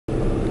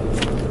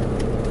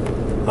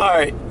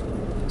Alright,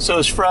 so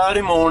it's Friday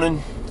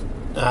morning.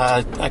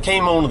 I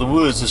came onto the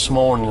woods this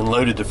morning and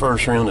loaded the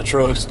first round of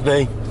trucks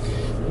today.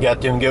 Got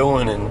them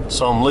going, and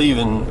so I'm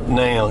leaving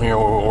now here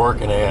where we're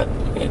working at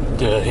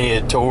to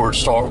head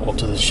towards Starkville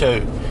to the show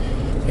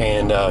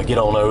and get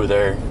on over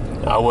there.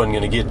 I wasn't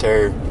going to get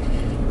there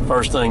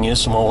first thing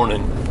this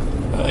morning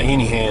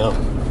anyhow,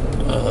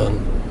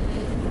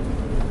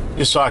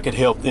 just so I could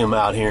help them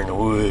out here in the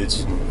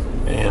woods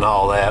and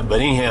all that.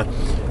 But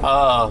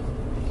anyhow,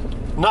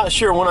 not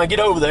sure when I get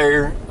over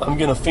there. I'm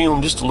gonna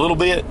film just a little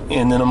bit,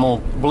 and then I'm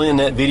gonna blend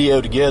that video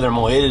together. I'm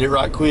gonna edit it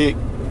right quick,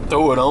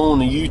 throw it on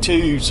to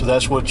YouTube, so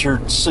that's what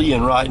you're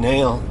seeing right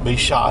now be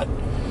shot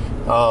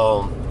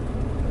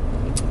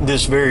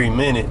this very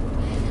minute.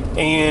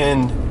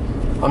 And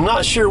I'm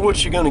not sure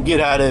what you're gonna get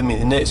out of me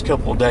the next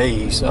couple of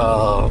days.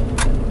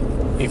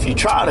 If you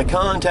try to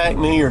contact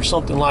me or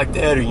something like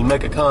that, or you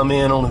make a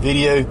comment on a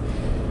video,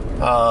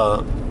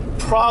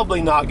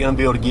 probably not gonna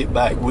be able to get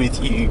back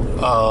with you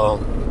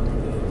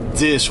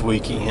this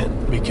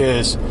weekend,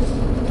 because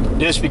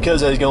there's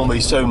going to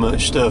be so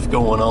much stuff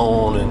going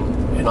on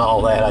and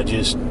all that.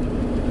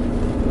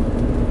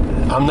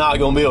 I'm not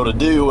going to be able to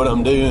do what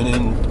I'm doing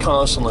and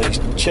constantly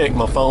check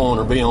my phone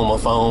or be on my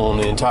phone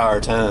the entire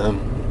time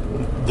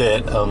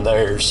that I'm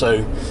there.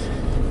 So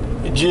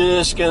you're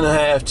just going to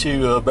have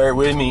to bear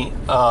with me.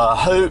 I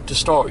hope to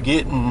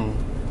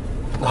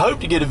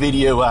get a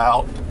video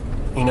out,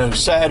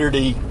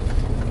 Saturday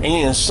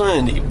and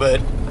Sunday,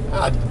 but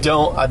I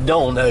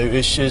don't know.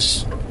 It's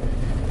just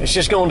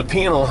going to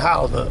depend on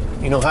how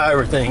how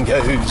everything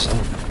goes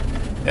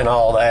and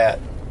all that.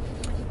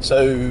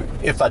 So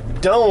if I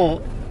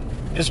don't,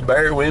 just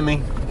bear with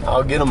me.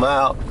 I'll get them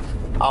out.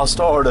 I'll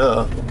start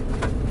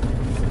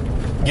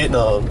getting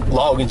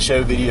logging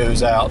show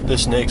videos out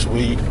this next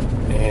week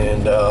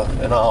and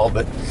all.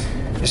 But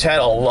just had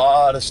a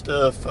lot of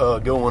stuff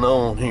going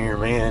on here,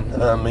 man.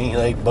 I mean,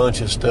 a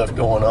bunch of stuff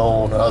going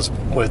on. I was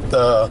with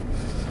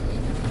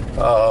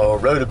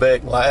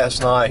Rodebeck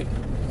last night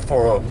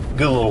for a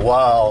good little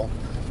while.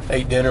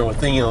 Ate dinner with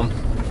them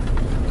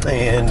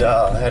and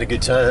had a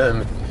good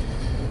time.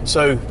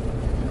 So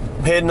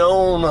I'm heading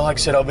on. Like I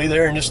said, I'll be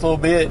there in just a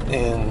little bit,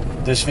 and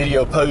this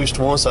video post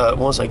once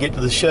I get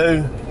to the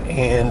show,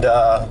 and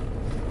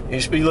you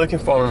just be looking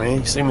for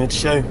me. See me at the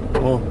show.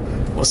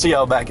 We'll see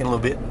y'all back in a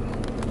little bit.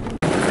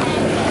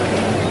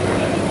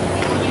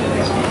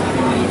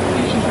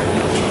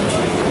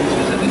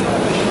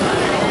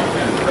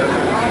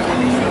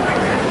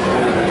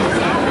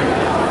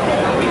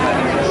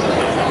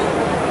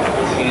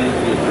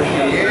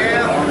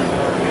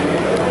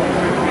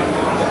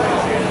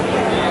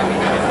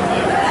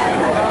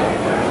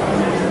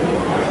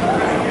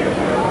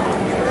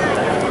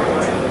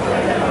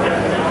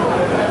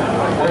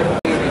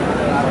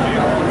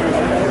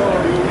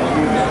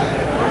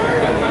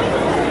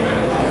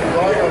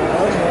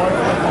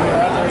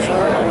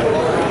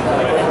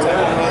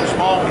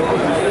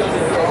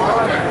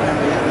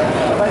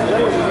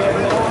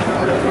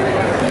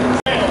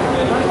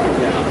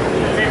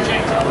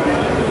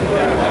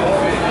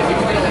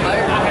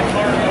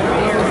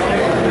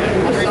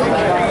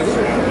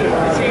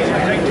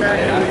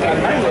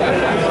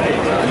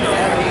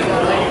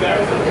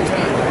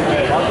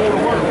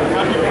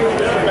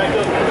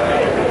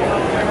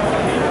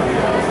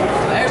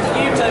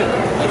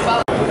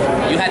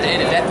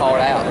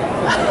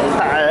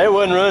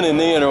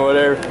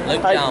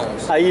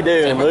 How you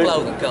doing, Luke?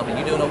 Clothing company.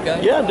 You doing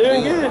okay? Yeah,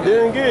 doing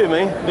good,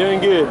 man.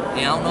 Doing good.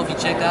 Yeah, I don't know if you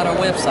checked out our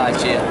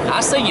website yet.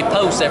 I see you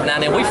post every now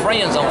and then. We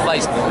friends on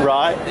Facebook.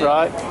 Right.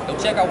 Go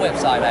check our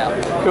website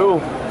out. Cool.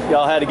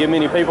 Y'all had a good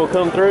many people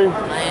come through?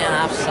 Man,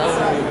 I've sold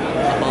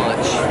a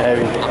bunch. Have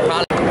you? I'm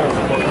probably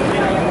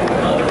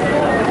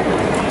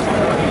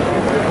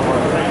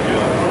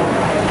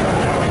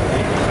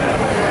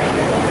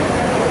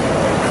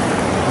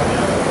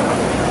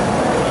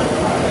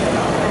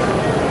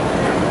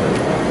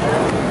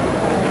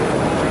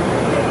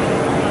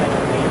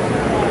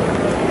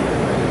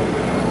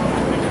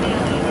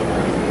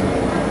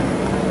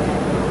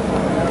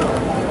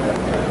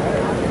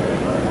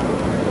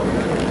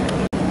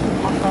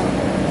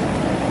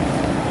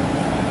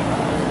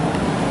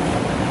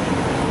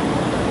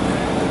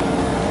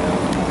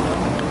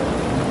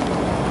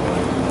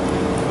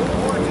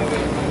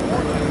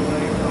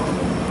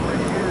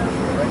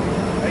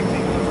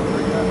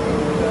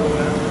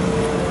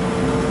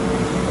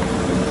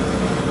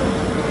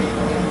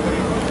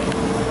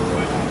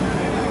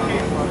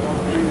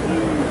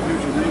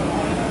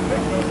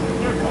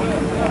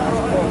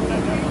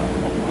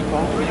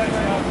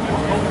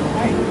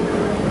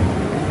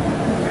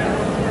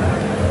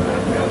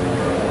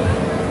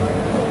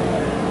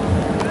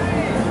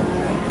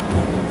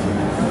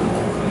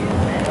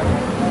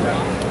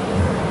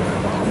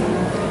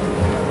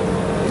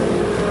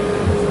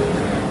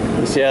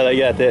See how they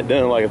got that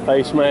done, like a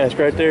face mask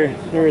right there and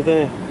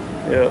everything?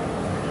 Yep.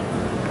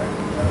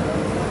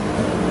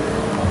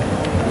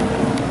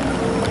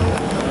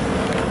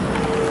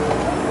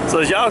 So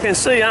as y'all can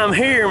see, I'm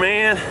here,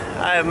 man.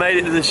 I have made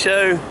it to the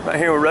show right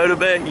here with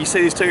Rotobeck. You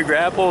see these two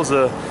grapples,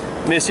 the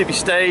Mississippi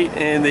State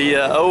and the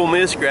Ole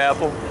Miss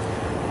grapple.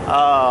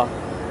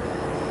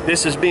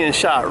 This is being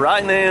shot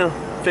right now.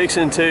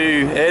 Fixing to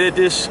edit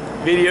this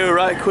video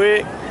right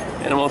quick,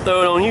 and I'm gonna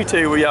throw it on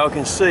YouTube where y'all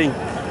can see.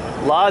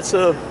 Lots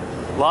of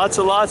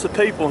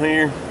people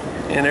here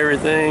and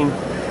everything.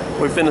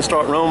 We finna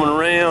start roaming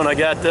around. I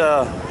got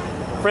a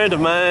friend of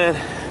mine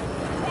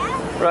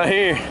right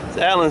here. It's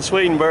Alan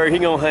Swedenberg. He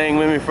gonna hang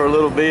with me for a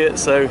little bit.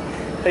 So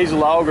he's a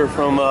logger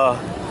from.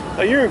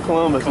 Oh, you're in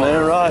Columbus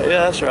now, right?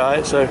 Yeah, that's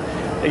right. So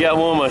he got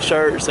one of my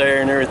shirts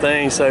there and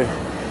everything. So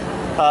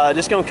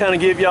just gonna kind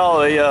of give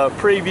y'all a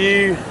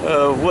preview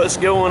of what's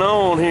going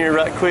on here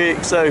right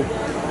quick. So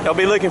y'all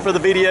be looking for the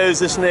videos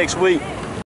this next week.